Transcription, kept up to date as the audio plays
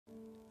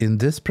In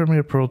this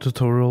Premiere Pro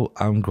tutorial,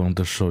 I'm going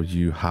to show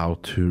you how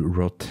to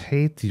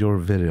rotate your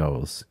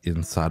videos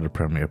inside of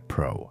Premiere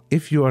Pro.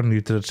 If you are new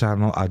to the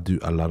channel, I do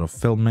a lot of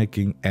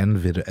filmmaking and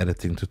video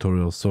editing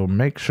tutorials, so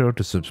make sure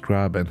to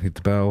subscribe and hit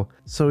the bell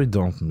so you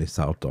don't miss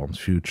out on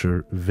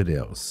future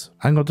videos.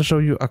 I'm going to show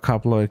you a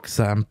couple of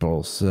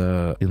examples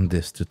in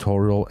this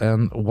tutorial,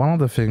 and one of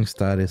the things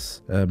that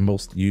is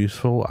most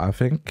useful, I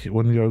think,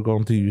 when you're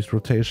going to use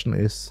rotation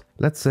is,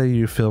 let's say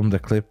you filmed a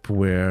clip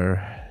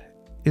where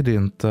you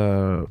didn't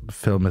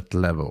film it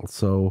level,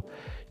 so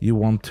you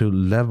want to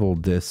level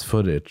this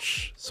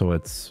footage so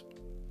it's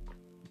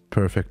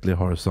perfectly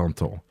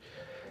horizontal.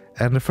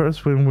 And the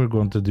first thing we're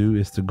going to do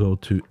is to go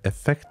to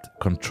Effect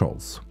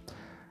Controls,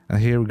 and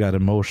here we got a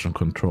motion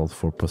control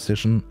for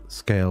position,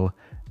 scale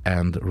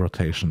and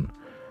rotation,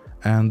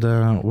 and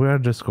we're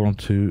just going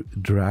to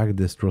drag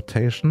this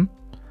rotation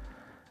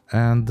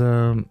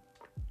and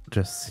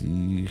just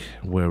see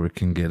where we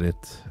can get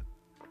it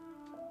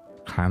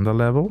kind of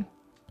level.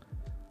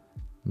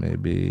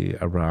 Maybe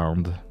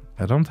around,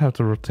 I don't have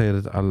to rotate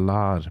it a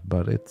lot,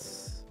 but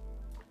it's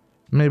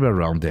maybe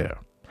around there.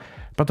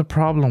 But the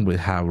problem we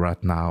have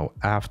right now,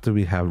 after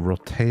we have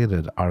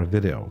rotated our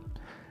video,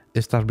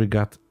 is that we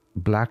got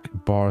black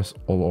bars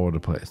all over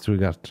the place. We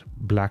got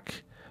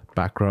black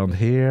background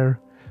here,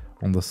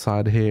 on the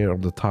side here,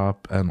 on the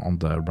top, and on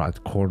the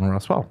right corner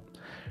as well.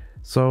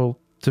 So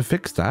to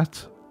fix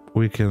that,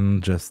 we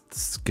can just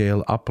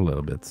scale up a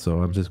little bit.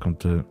 So I'm just going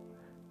to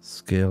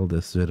scale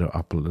this video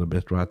up a little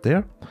bit right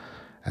there,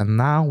 and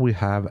now we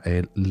have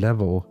a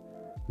level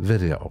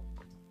video.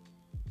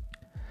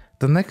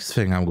 The next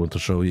thing I'm going to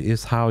show you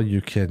is how you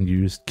can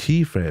use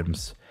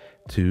keyframes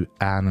to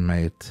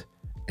animate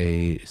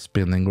a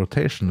spinning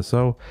rotation.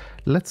 So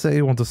let's say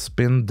you want to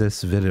spin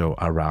this video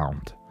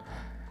around.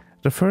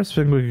 The first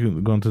thing we're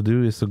going to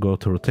do is to go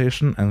to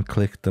rotation and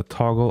click the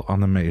toggle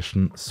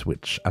animation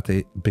switch at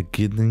the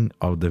beginning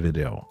of the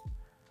video,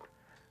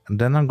 and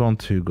then I'm going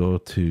to go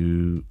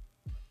to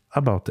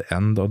about the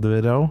end of the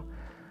video,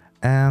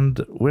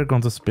 and we're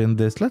going to spin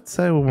this. Let's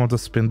say we want to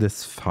spin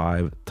this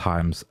 5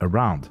 times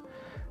around.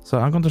 So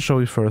I'm going to show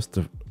you first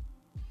the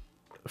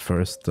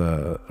first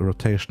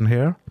rotation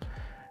here,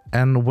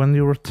 and when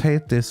you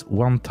rotate this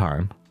 1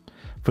 time,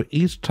 for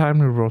each time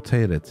you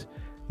rotate it,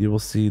 you will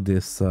see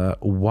this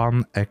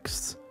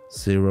 1x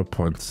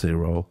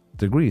 0.0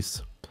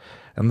 degrees,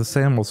 and the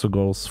same also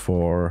goes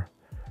for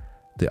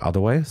the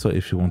other way. So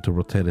if you want to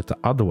rotate it the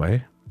other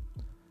way,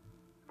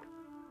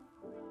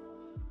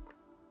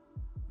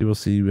 you will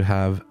see we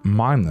have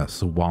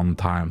 -1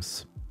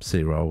 times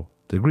 0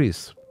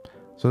 degrees.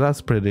 So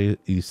that's pretty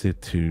easy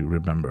to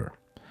remember.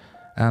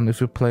 And if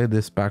you play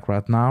this back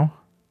right now,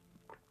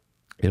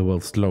 it will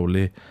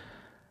slowly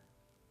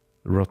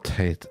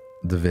rotate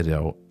the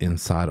video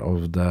inside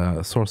of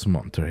the source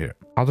monitor here.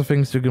 Other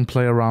things you can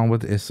play around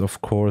with is,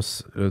 of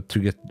course, to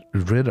get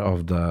rid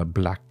of the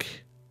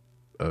black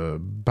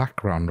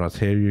background right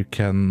here, you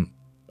can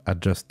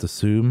adjust the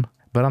zoom.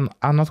 But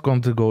I'm not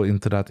going to go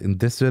into that in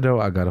this video.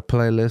 I got a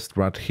playlist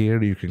right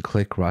here you can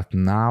click right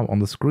now on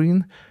the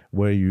screen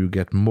where you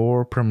get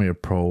more Premiere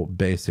Pro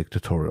basic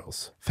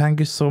tutorials.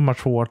 Thank you so much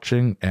for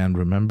watching, and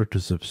remember to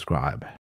subscribe.